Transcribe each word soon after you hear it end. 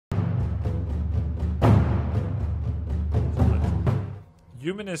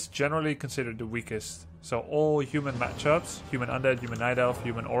human is generally considered the weakest. So all human matchups, human undead, human night elf,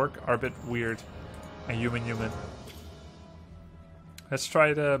 human orc, are a bit weird. And human. Let's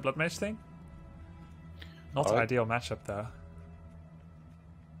try the blood mage thing. Not the ideal matchup though.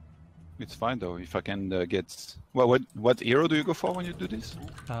 It's fine though, if I can get... Well, what hero do you go for when you do this?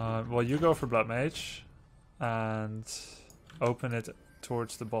 Well, you go for blood mage. And open it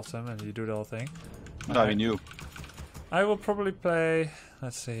towards the bottom and you do the whole thing. No, I mean you. I will probably play...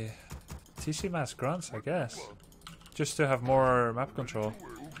 Let's see... TC Mass Grunts, I guess. Just to have more map control.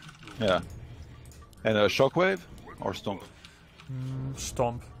 Yeah. And a shockwave or stomp?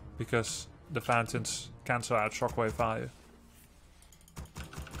 Stomp, because the fountains cancel out shockwave value.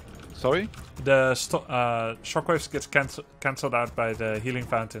 Sorry? The shockwaves gets cancelled out by the healing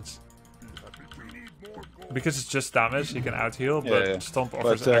fountains. Because it's just damage, you can out heal, but stomp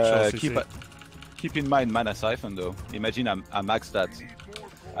offers actual CC. Keep in mind mana siphon though. Imagine I maxed that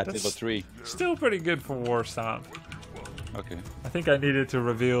at level 3. Still pretty good for war stomp. Okay. I think I needed to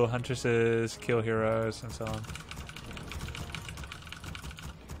reveal huntresses, kill heroes, and so on.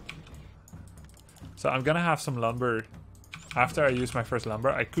 So I'm gonna have some lumber. After I use my first lumber,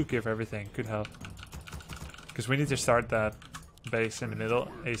 I could give everything. Could help. Because we need to start that base in the middle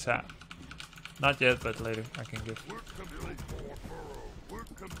ASAP. Not yet, but later I can give.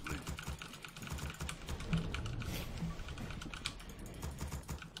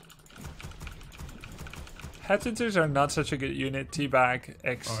 Headhunters are not such a good unit. Teabag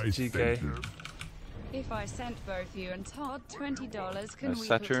X GK. If I sent both you and Todd $20, can we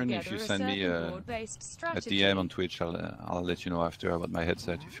Saturn, put if you together send me a DM on Twitch, I'll let you know after about my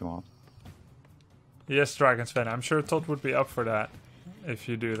headset if you want. Yes, Dragon's fan. I'm sure Todd would be up for that if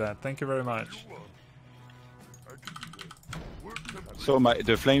you do that. Thank you very much. So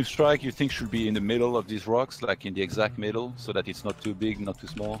the flame strike you think should be in the middle of these rocks, like in the exact middle, so that it's not too big, not too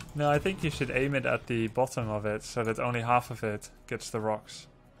small? No, I think you should aim it at the bottom of it so that only half of it gets the rocks.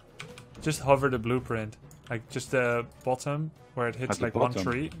 Just hover the blueprint, like just the bottom where it hits like one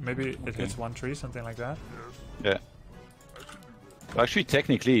tree. Maybe it hits one tree, something like that. Yeah. Actually,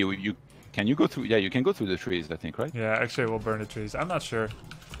 technically, you go through. Yeah, you can go through the trees. I think, right? Yeah, actually, we'll burn the trees. I'm not sure.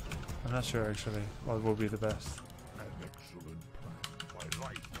 I'm not sure actually what will be the best.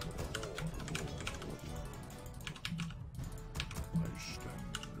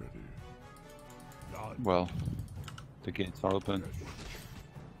 Well, the gates are open.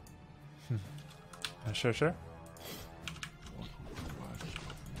 Sure.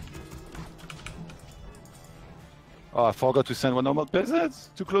 Oh, I forgot to send one normal peasant.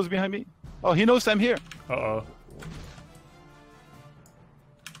 Too close behind me. Oh, he knows I'm here. Uh-oh.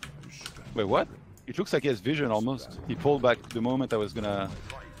 Wait, what? It looks like he has vision almost. He pulled back the moment I was gonna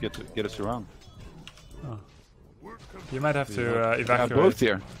get us around. Oh. You might have to evacuate. Both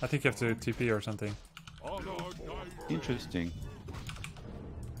here. I think you have to TP or something. Interesting.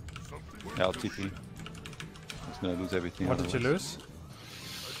 Yeah, I'll TP. I'm just gonna lose everything. What did you lose?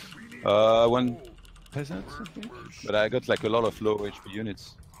 One peasant, I think. But I got like a lot of low HP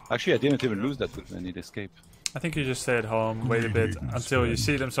units. Actually, I didn't even lose that when it escaped. I think you just stay at home, wait a bit until you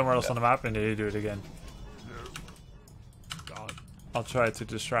see them somewhere else on the map, and then you do it again. I'll try to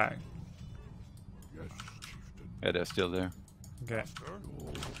distract. Yeah, they're still there. Okay.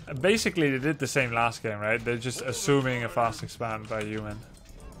 Basically, they did the same last game, right? They're just assuming a fast expand by human.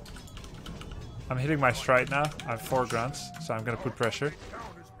 I'm hitting my stride now. I have 4 grunts, so I'm gonna put pressure.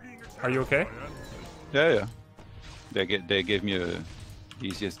 Are you okay? Yeah. They gave me the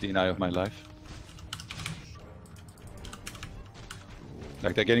easiest deny of my life.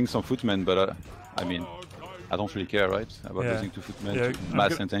 Like they're getting some footmen, but I mean, I don't really care, right? About losing 2 footmen to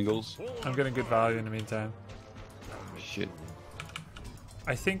mass entangles. I'm getting good value in the meantime. Shit.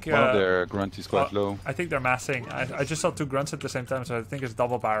 I think one of their grunt is quite low. I think they're massing. I just saw 2 grunts at the same time, so I think it's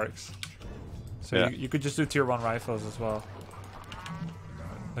double barracks. So you could just do tier 1 rifles as well.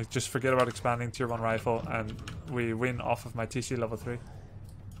 Like just forget about expanding tier 1 rifle, and we win off of my TC level 3.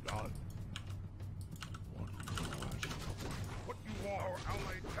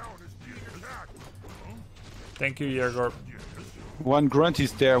 Thank you, Yergor. One grunt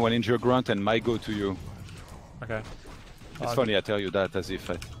is there, one injured grunt, and might go to you. Okay. It's funny I tell you that as if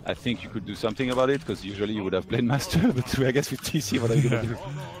I think you could do something about it, because usually you would have Blade Master, but I guess with TC, what are you gonna do?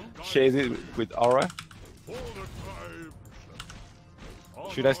 Shade it with Aura?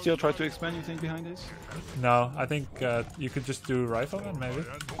 Should I still try to expand, you think, behind this? No, I think you could just do rifleman, maybe.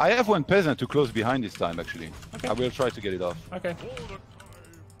 I have one peasant to close behind this time, actually. Okay. I will try to get it off. Okay.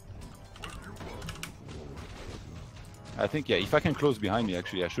 I think, yeah, if I can close behind me,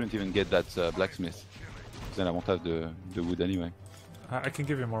 actually, I shouldn't even get that blacksmith. Then I won't have the wood anyway. I can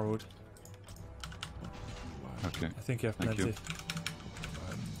give you more wood. Okay. I think you have Thank plenty. you.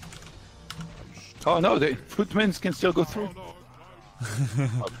 Oh no, the footmen can still go through.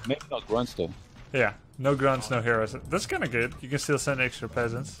 Maybe not grunts though. Yeah, no grunts, no heroes. That's kind of good. You can still send extra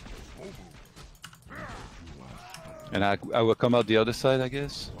peasants. And I will come out the other side, I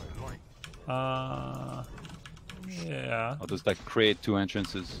guess. Yeah. I'll just like create 2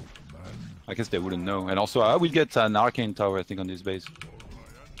 entrances. I guess they wouldn't know. And also, I will get an arcane tower, I think, on this base.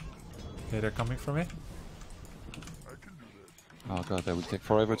 Okay, they're coming for me. Oh god, that will take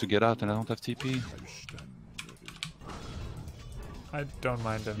forever to get out, and I don't have TP. I don't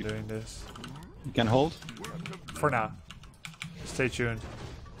mind them doing this. You can hold? For now. Stay tuned.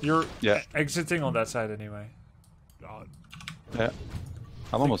 You're exiting on that side anyway. Yeah.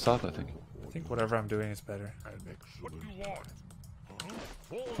 I'm almost out, I think. I think whatever I'm doing is better.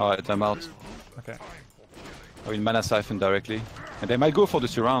 Alright, I'm out. Okay. I will mana siphon directly. And they might go for the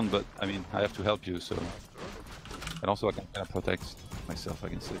surround, but I mean, I have to help you, so... And also I can kind of protect myself, I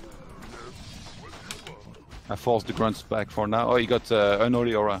can see. I forced the grunts back for now. Oh, he got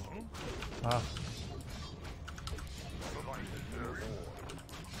unholy aura. Ah.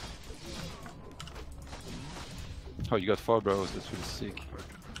 Oh, you got 4 bros, that's really sick.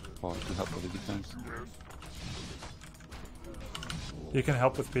 Oh, to help with the defense. You can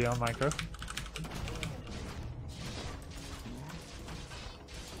help with Beyond Micro.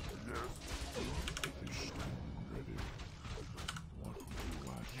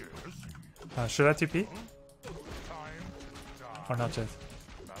 Should I TP? Or not yet?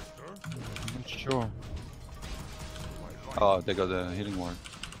 I'm not sure. Oh, they got a healing ward.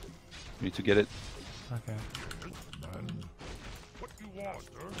 You need to get it. Okay.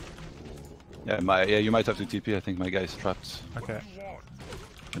 Yeah, you might have to TP. I think my guy's trapped. Okay.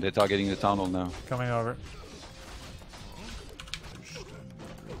 And they're targeting the town hall now. Coming over.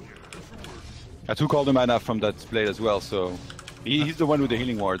 I took all the mana from that blade as well, so he's the one with the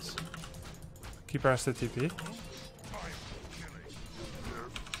healing wards. Keeper has the TP. Do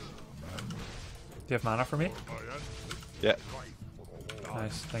you have mana for me? Yeah.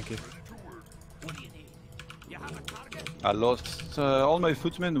 Nice, thank you. I lost all my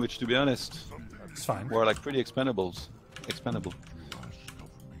footmen, which, to be honest, It's fine. were like pretty expendable.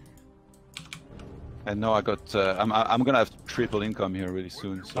 And now I got. I'm gonna have triple income here really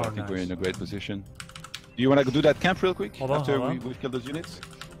soon, so I think we're in a great position. Do you wanna do that camp real quick after we kill those units?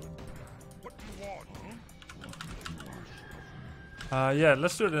 Yeah,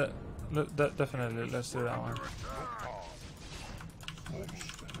 let's do that. Definitely, let's do that one.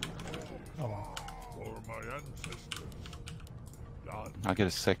 Oh wow. I'll get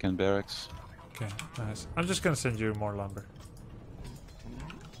a second barracks. Okay, nice. I'm just gonna send you more lumber.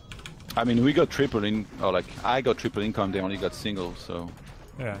 I mean, we got triple in, or like I got triple income. They only got single, so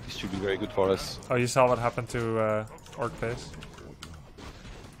Yeah. this should be very good for us. Oh, you saw what happened to Orc Base?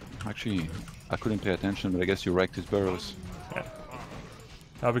 Actually, I couldn't pay attention, but I guess you wrecked his burrows. Yeah.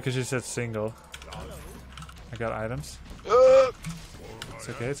 Oh, because you said single. I got items. It's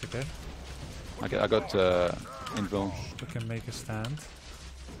okay, it's okay. I got invo. We can make a stand.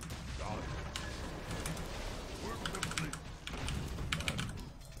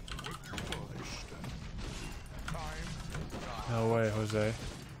 No way, Jose.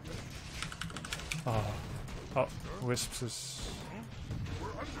 Oh. Oh, Wisps is...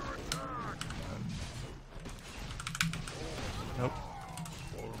 Nope.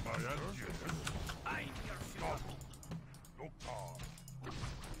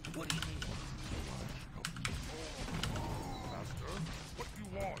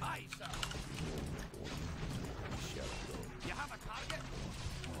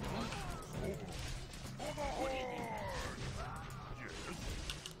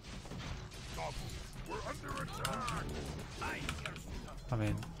 I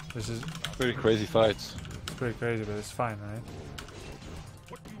mean, this is Pretty crazy fights. pretty crazy, but it's fine, right?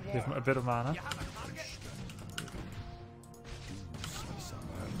 Give him a bit of mana.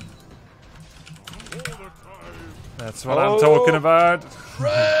 That's what I'm talking about.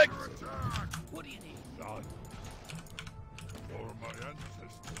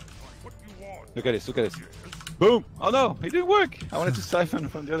 Look at this, look at this. Boom! Oh no, it didn't work! I wanted to siphon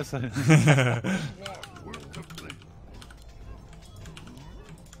from the other side.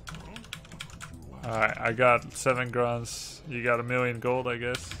 Alright, I got 7 grunts. You got 1,000,000 gold, I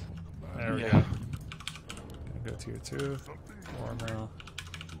guess. There we go. Gonna go tier 2. 4 mil.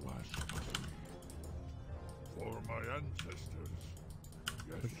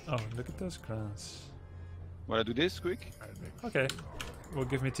 Oh, look at those grunts. Wanna do this quick? Okay. Will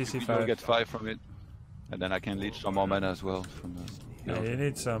give me You'll TC5. get 5 from it. And then I can leech some more mana as well from the... Yeah, you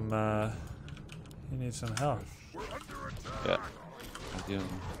need some. You need some health. Yeah. Ideal.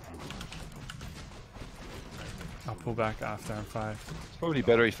 I'll pull back after I'm 5. It's probably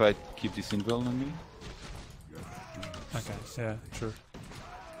better if I keep this invul on me. Okay, yeah, true.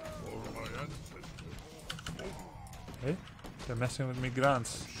 Hey, they're messing with me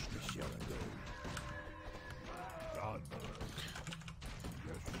grunts.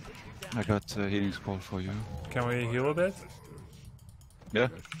 I got a healing scroll for you. Can we heal a bit? Yeah.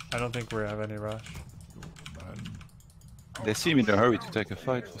 I don't think we have any rush. They seem in a hurry to take a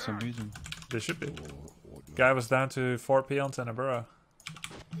fight for some reason. They should be. Guy was down to 4 peons and a burrow.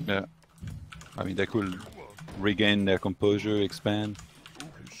 Yeah. I mean, they could regain their composure, expand.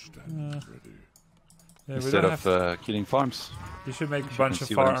 Yeah, instead of killing farms. You should make a bunch of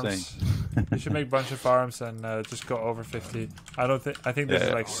farms. You should make a bunch of farms and just go over 50. I think this is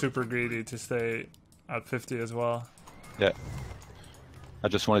like super greedy to stay at 50 as well. Yeah. I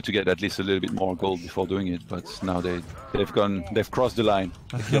just wanted to get at least a little bit more gold before doing it, but now they've crossed the line.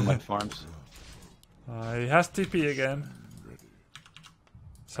 They kill my farms. He has TP again.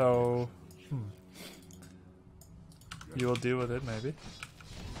 So you will deal with it maybe.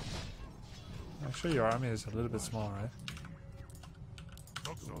 Actually, your army is a little bit small, right?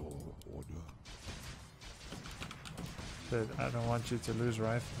 But I don't want you to lose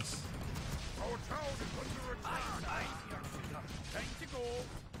rifles.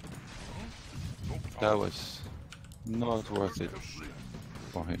 That was not worth it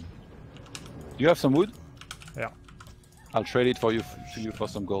for him. Do you have some wood? Yeah. I'll trade it for you to you for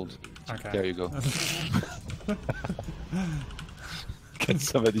some gold. Okay. There you go. Get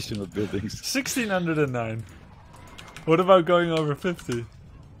some additional buildings. 1609. What about going over 50?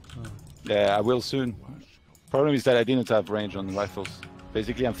 Oh. Yeah, I will soon. Problem is that I didn't have range on the rifles.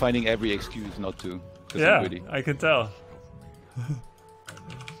 Basically, I'm finding every excuse not to. Yeah, I can tell.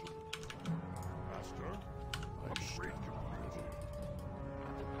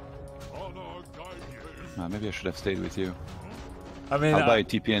 Maybe I should have stayed with you. I mean, I'll buy a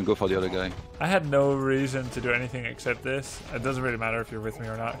TP and go for the other guy. I had no reason to do anything except this. It doesn't really matter if you're with me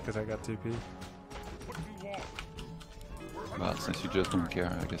or not, because I got TP. Well, since you just don't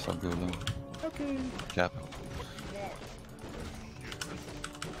care, I guess I'll go alone. Okay. Cap.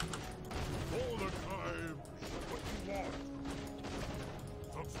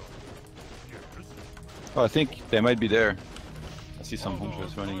 Oh, I think they might be there. I see some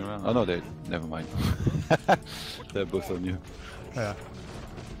hunters running around. Oh no, never mind. They're both on you. Yeah.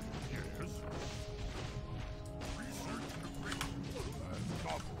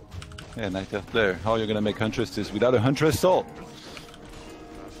 Yeah, Night Elf player. How are you gonna make Huntresses without a Huntress soul?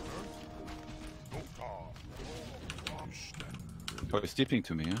 Oh, he's tipping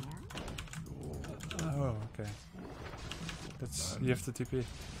to me, huh? Oh, okay. You have to TP.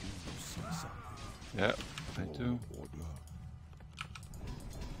 Yeah, I do.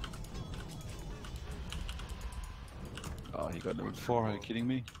 Oh, he got level 4, are you kidding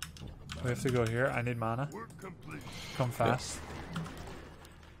me? We have to go here, I need mana. Come fast.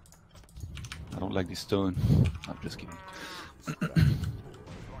 I don't like this stone. I'm just kidding.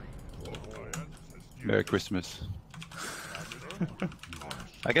 Merry Christmas.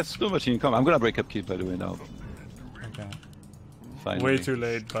 I get so much income. I'm gonna break up keep by the way now. Okay. Finally. Way too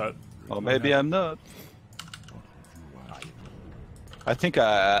late, but... Or maybe I'm not. I think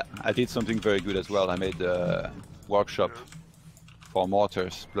I did something very good as well. I made a workshop for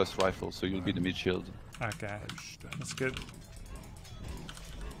mortars plus rifles, so you'll be the mid shield. Okay, that's good.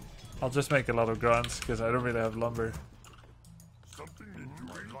 I'll just make a lot of grunts because I don't really have lumber.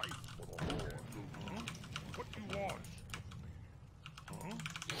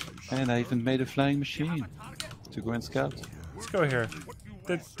 And I even made a flying machine to go and scout. Let's go here.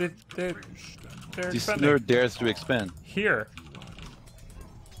 They're This expanding. nerd dares to expand. Here.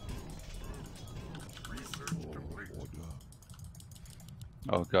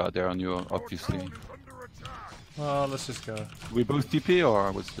 Oh god, they're on you, obviously. Well, let's just go. We both TP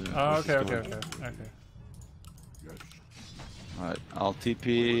or what's the... Oh, what's okay, the okay, story? okay. Alright, I'll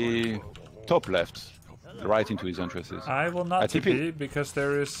TP top left, right into his entrances. I will not TP. TP because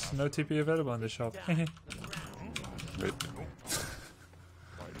there is no TP available in the shop. Right.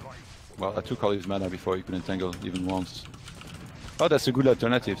 Well, I took all his mana before he could entangle even once. Oh, that's a good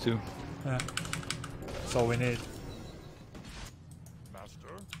alternative too. Yeah. That's all we need.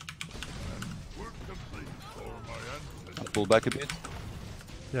 I'll pull back a bit.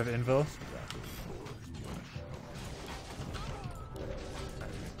 You have invul?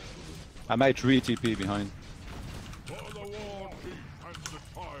 I might re-TP behind.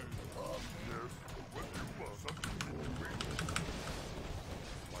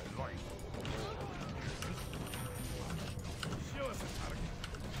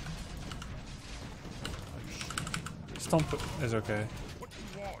 stomp is okay.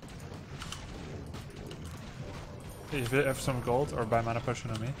 If you have some gold or buy mana potion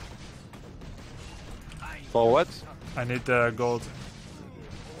on me. For what? I need gold.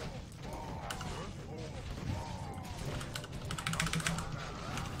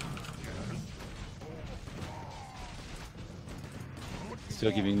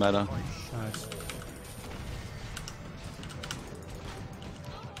 Still giving mana. Nice.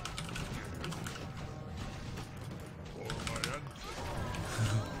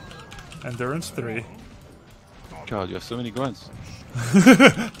 Endurance 3. God, you have so many grunts.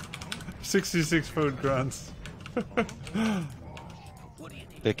 66 food grunts.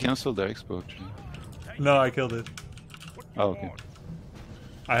 They cancelled their expo actually. No, I killed it. Oh, okay.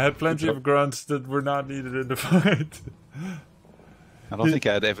 I had plenty of grunts that were not needed in the fight. I don't think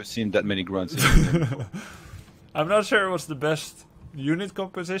I had ever seen that many grunts. I'm not sure it was the best unit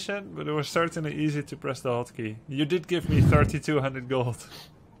composition, but it was certainly easy to press the hotkey. You did give me 3200 gold.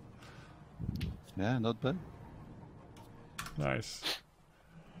 Yeah, not bad. Nice.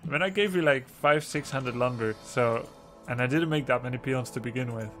 I mean, I gave you like 500-600 lumber, so, and I didn't make that many peons to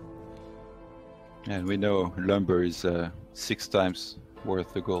begin with. And we know lumber is 6 times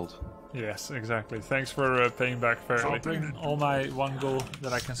worth the gold. Yes, exactly. Thanks for paying back fairly. I'll bring all my 1 gold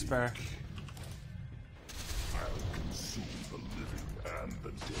that I can spare.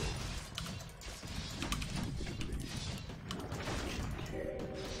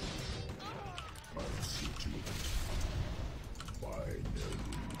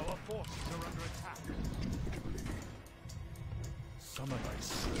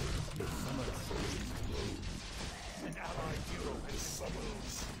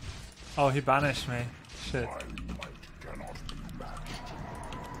 Oh, he banished me. Shit.